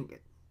writing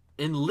it,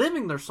 and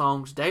living their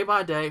songs day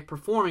by day,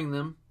 performing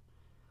them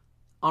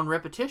on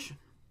repetition.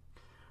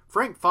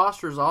 Frank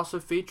Foster is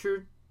also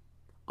featured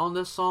on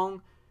this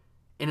song,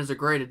 and is a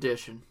great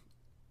addition.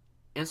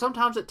 And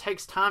sometimes it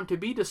takes time to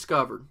be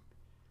discovered.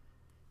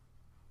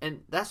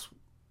 And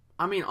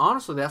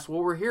honestly, that's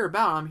what we're here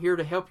about. I'm here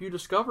to help you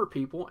discover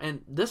people.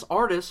 And this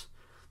artist,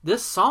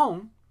 this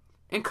song,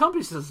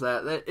 encompasses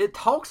that. It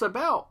talks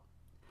about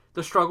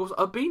the struggles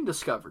of being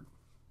discovered.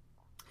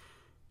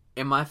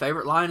 And my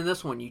favorite line in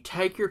this one, you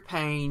take your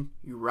pain,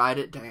 you write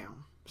it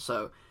down.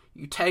 So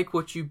you take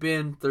what you've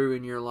been through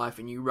in your life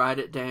and you write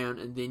it down,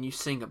 and then you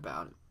sing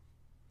about it.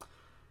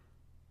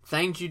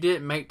 Things you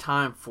didn't make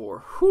time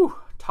for. Whew,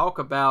 talk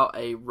about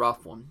a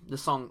rough one.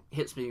 This song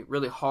hits me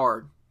really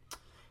hard.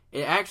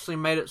 It actually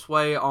made its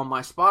way on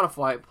my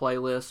Spotify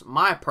playlist,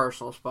 my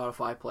personal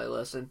Spotify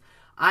playlist, and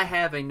I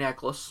have a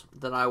necklace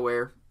that I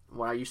wear,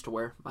 what I used to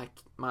wear.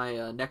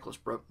 My necklace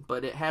broke,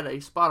 but it had a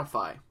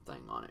Spotify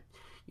thing on it.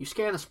 You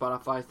scan the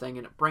Spotify thing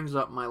and it brings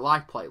up my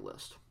live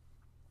playlist.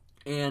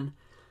 And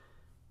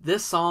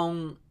this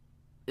song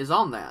is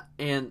on that.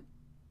 And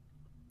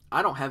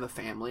I don't have a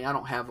family. I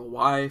don't have a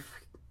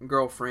wife,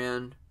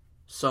 girlfriend,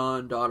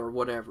 son, daughter,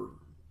 whatever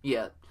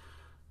yet.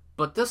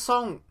 But this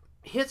song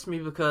hits me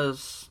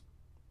because,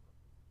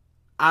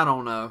 I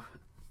don't know.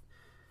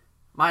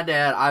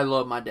 I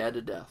love my dad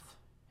to death.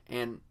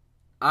 And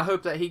I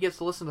hope that he gets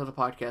to listen to the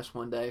podcast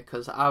one day,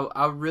 because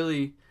I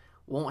really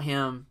want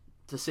him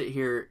to sit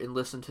here and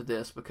listen to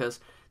this, because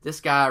this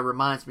guy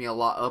reminds me a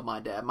lot of my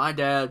dad. My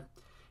dad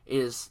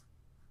is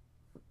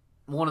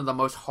one of the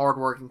most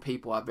hardworking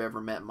people I've ever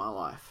met in my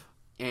life.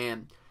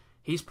 And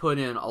he's put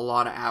in a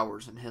lot of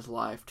hours in his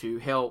life to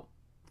help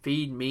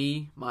feed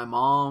me, my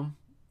mom,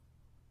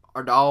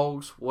 our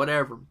dogs,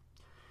 whatever.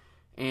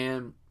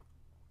 And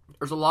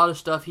there's a lot of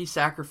stuff he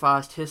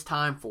sacrificed his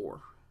time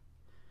for.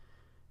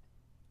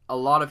 A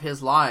lot of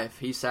his life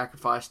he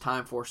sacrificed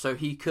time for, so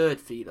he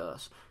could feed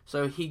us,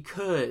 so he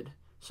could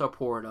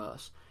support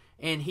us.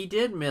 And he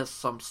did miss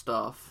some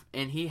stuff,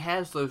 and he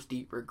has those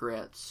deep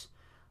regrets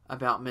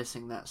about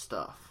missing that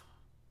stuff.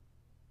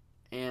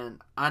 And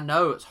I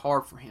know it's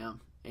hard for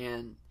him,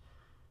 and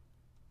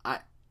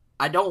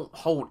I don't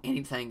hold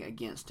anything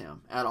against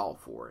him at all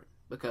for it,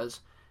 because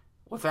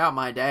without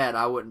my dad,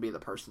 I wouldn't be the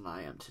person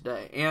I am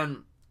today.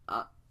 And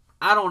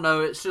I don't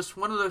know, it's just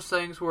one of those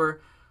things where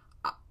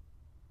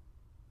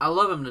I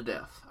love him to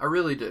death. I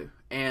really do.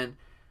 And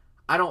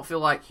I don't feel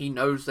like he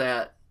knows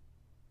that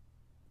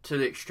to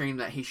the extreme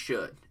that he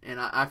should. And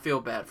I feel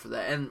bad for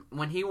that. And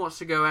when he wants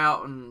to go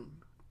out and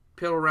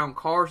piddle around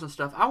cars and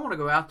stuff, I want to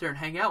go out there and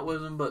hang out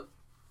with him. But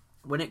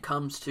when it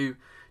comes to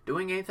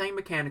doing anything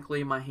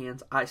mechanically in my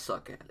hands, I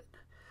suck at it.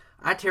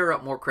 I tear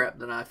up more crap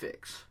than I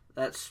fix.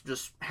 That's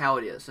just how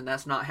it is. And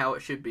that's not how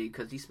it should be,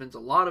 because he spends a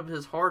lot of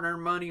his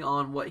hard-earned money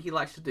on what he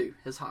likes to do,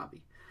 his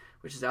hobby,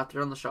 which is out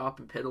there on the shop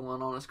and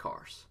piddling on his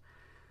cars.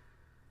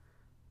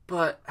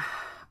 But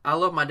I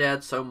love my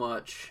dad so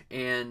much,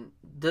 and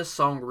this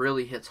song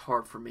really hits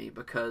hard for me,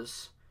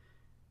 because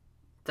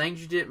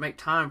things you didn't make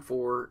time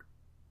for,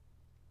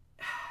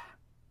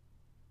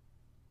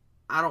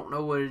 I don't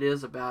know what it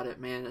is about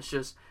it, man. It's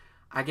just,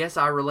 I guess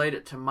I relate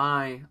it to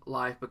my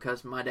life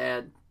because my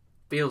dad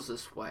feels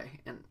this way,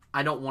 and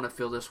I don't want to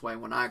feel this way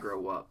when I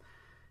grow up.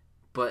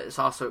 But it's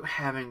also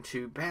having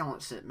to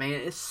balance it, man.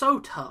 It's so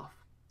tough.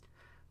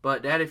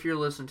 But Dad, if you're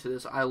listening to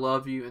this, I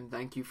love you and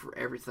thank you for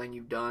everything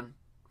you've done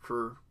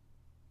for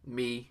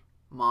me,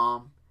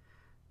 Mom,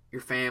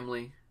 your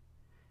family.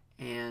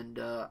 And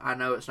I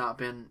know it's not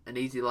been an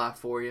easy life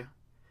for you,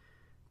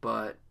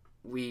 but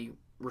we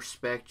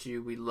respect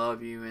you, we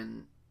love you,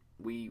 and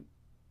we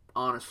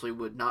honestly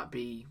would not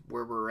be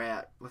where we're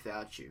at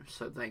without you.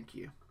 So thank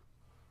you.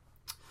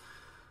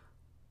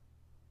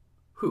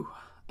 Whew.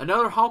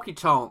 Another honky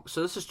tonk.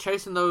 So this is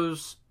chasing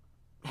those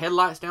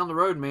headlights down the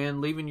road,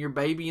 man. Leaving your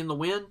baby in the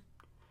wind.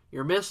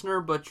 You're missing her,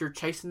 but you're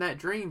chasing that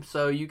dream.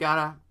 So you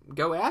gotta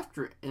go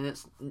after it. And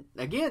it's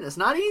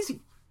not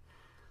easy.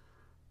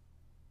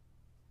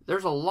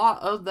 There's a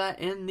lot of that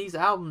in these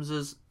albums.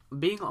 Is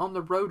being on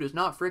the road is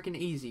not freaking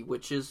easy.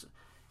 Which is,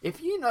 if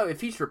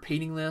he's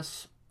repeating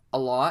this a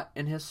lot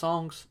in his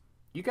songs,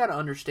 you gotta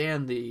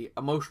understand the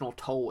emotional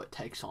toll it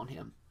takes on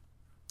him.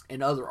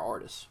 And other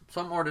artists.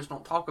 Some artists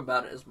don't talk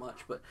about it as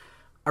much, but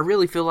I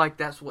really feel like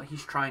that's what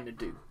he's trying to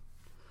do.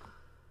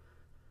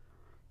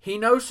 He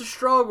knows the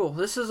struggle.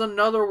 This is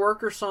another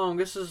worker song.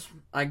 This is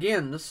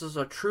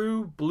a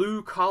true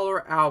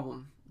blue-collar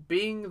album.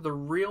 Being the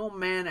real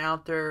man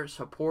out there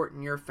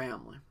supporting your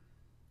family.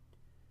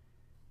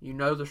 You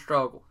know the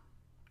struggle.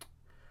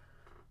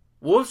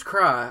 Wolves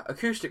Cry,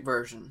 acoustic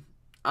version.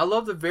 I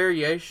love the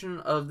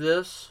variation of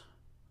this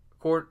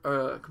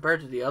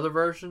compared to the other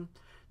version.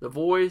 The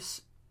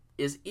voice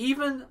is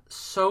even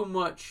so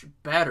much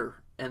better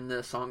in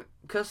this song,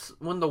 because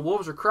when the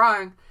wolves are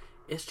crying,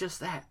 it's just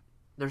that.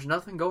 There's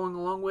nothing going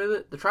along with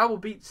it. The tribal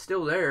beat's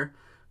still there,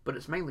 but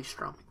it's mainly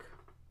strumming.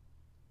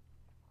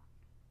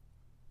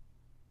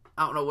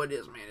 I don't know what it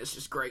is, man. It's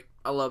just great.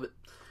 I love it.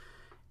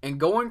 And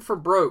Going for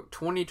Broke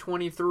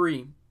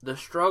 2023, the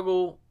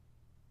struggle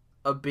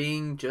of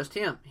being just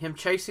him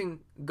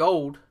chasing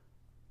gold,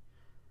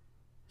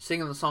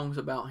 singing the songs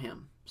about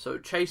him. So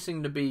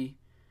chasing to be,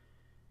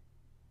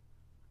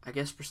 I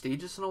guess,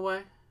 prestigious in a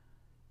way.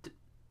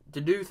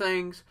 To do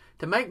things,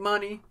 to make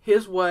money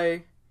his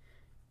way,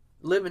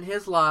 living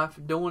his life,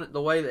 doing it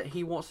the way that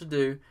he wants to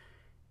do.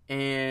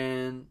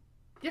 And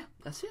yeah,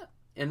 that's it.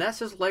 And that's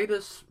his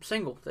latest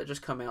single that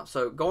just come out.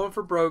 So Going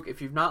for Broke, if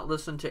you've not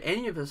listened to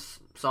any of his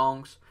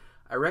songs,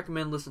 I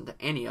recommend listening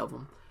to any of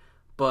them.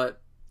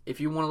 But if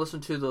you want to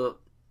listen to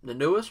the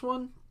newest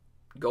one,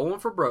 Going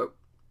for Broke.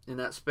 And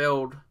that's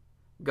spelled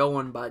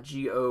Going by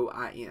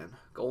Goin.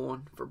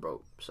 Going for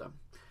Broke. So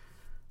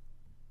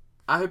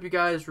I hope you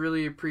guys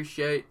really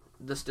appreciate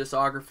this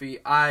discography.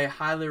 I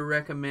highly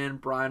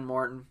recommend Bryan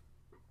Martin.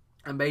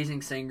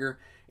 Amazing singer.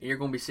 And you're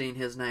going to be seeing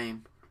his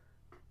name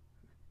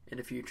in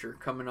the future,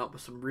 coming up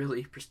with some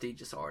really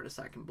prestigious artists.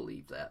 I can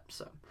believe that.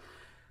 So,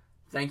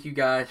 thank you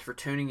guys for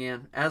tuning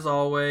in. As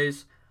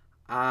always,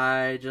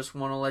 I just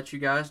want to let you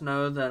guys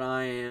know that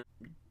I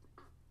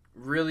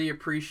really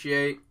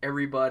appreciate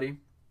everybody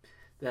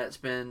that's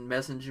been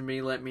messaging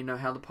me, letting me know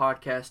how the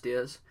podcast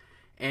is.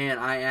 And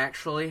I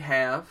actually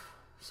have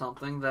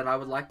something that I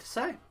would like to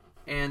say.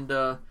 And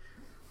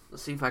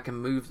let's see if I can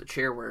move the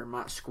chair where I'm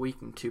not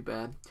squeaking too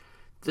bad.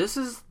 This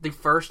is the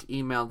first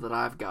email that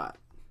I've got.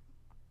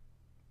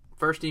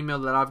 First email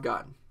that I've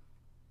gotten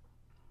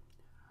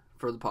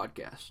for the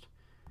podcast.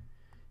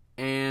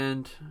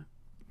 And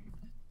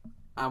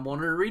I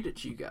wanted to read it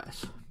to you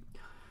guys.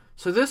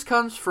 So this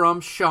comes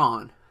from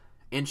Sean.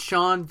 And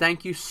Sean,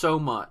 thank you so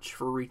much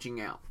for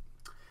reaching out.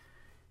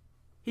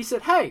 He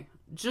said, hey,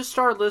 just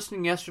started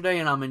listening yesterday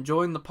and I'm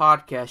enjoying the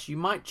podcast. You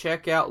might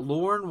check out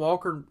Lauren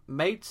Walker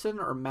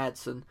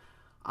Madsen.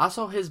 I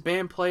saw his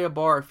band play a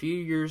bar a few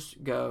years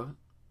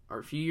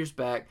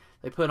back.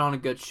 They put on a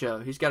good show.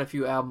 He's got a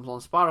few albums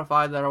on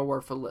Spotify that are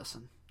worth a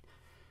listen.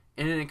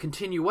 And in a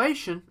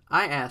continuation,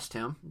 I asked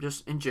him,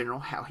 just in general,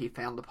 how he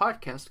found the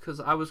podcast, because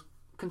I was,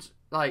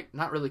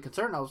 not really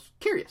concerned, I was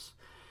curious.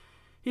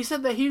 He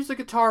said that he's a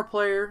guitar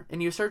player, and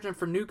he was searching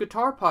for new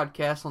guitar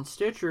podcasts on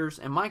Stitchers,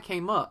 and mine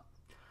came up.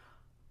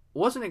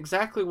 Wasn't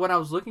exactly what I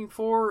was looking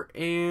for,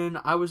 and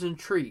I was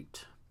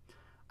intrigued.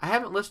 I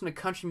haven't listened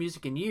to country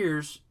music in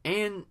years,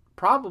 and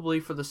probably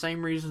for the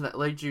same reason that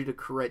led you to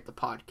create the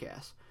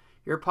podcast.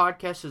 Your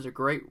podcast is a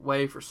great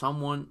way for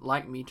someone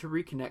like me to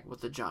reconnect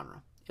with the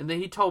genre. And then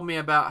he told me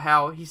about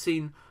how he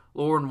seen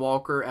Lauren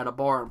Walker at a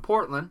bar in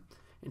Portland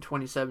in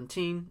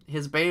 2017.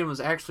 His band was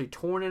actually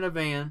touring in a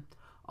van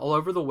all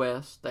over the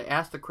West. They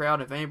asked the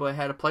crowd if anybody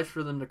had a place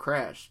for them to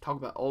crash. Talk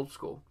about old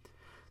school.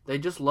 They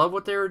just loved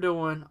what they were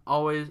doing,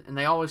 and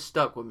they always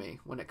stuck with me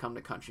when it come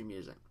to country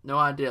music. No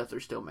idea if they're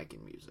still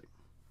making music.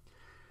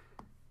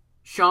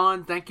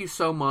 Sean, thank you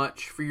so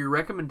much for your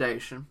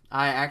recommendation.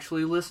 I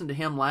actually listened to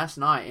him last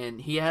night,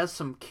 and he has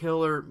some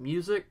killer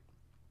music.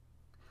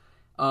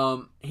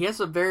 He has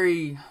a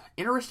very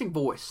interesting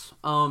voice.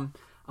 I'm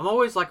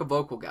always like a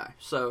vocal guy,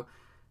 so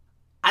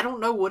I don't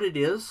know what it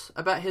is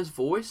about his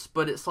voice,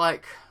 but it's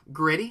like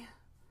gritty,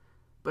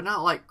 but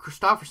not like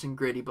Christopherson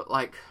gritty, but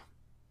like,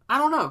 I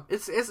don't know.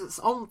 It's its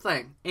own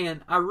thing,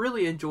 and I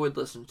really enjoyed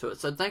listening to it.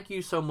 So thank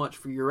you so much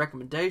for your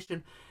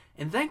recommendation,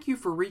 and thank you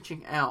for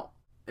reaching out.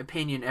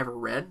 Opinion ever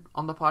read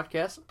on the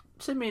podcast,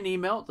 send me an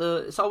email.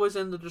 It's always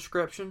in the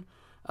description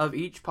of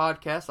each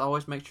podcast. I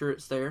always make sure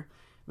it's there.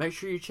 Make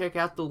sure you check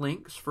out the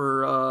links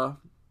for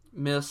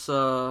Miss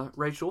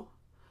Rachel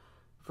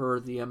for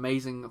the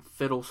amazing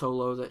fiddle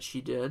solo that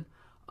she did.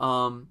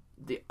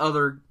 The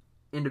other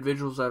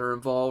individuals that are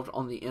involved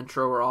on the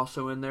intro are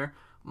also in there.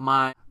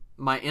 My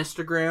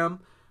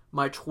Instagram,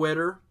 my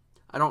Twitter.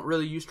 I don't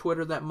really use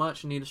Twitter that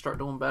much. I need to start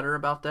doing better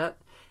about that.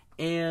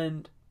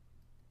 And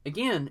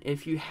again,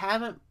 if you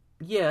haven't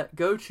yet,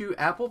 go to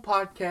Apple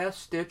Podcasts,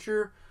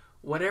 Stitcher,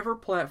 whatever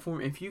platform.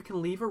 If you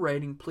can leave a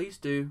rating, please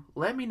do.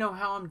 Let me know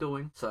how I'm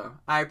doing. So,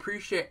 I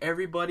appreciate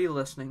everybody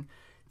listening.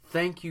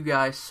 Thank you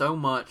guys so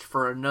much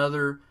for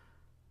another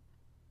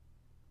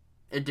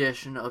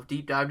edition of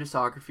Deep Dive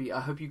Discography.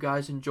 I hope you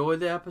guys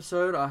enjoyed the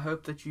episode. I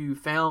hope that you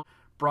found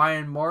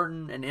Bryan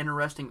Martin an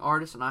interesting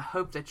artist, and I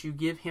hope that you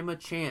give him a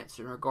chance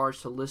in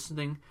regards to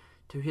listening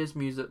to his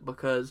music,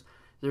 because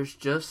there's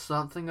just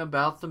something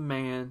about the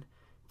man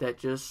that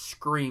just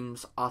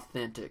screams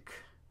authentic.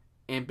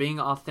 And being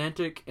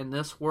authentic in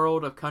this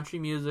world of country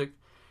music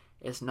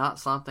is not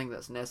something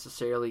that's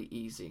necessarily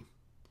easy.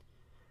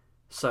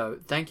 So,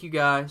 thank you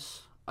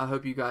guys. I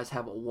hope you guys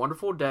have a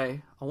wonderful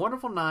day, a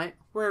wonderful night,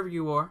 wherever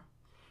you are.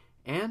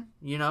 And,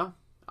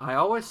 I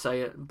always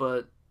say it,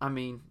 but,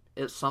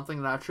 it's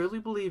something that I truly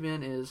believe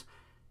in, is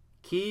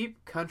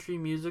keep country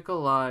music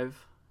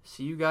alive.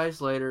 See you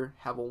guys later.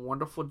 Have a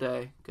wonderful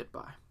day.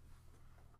 Goodbye.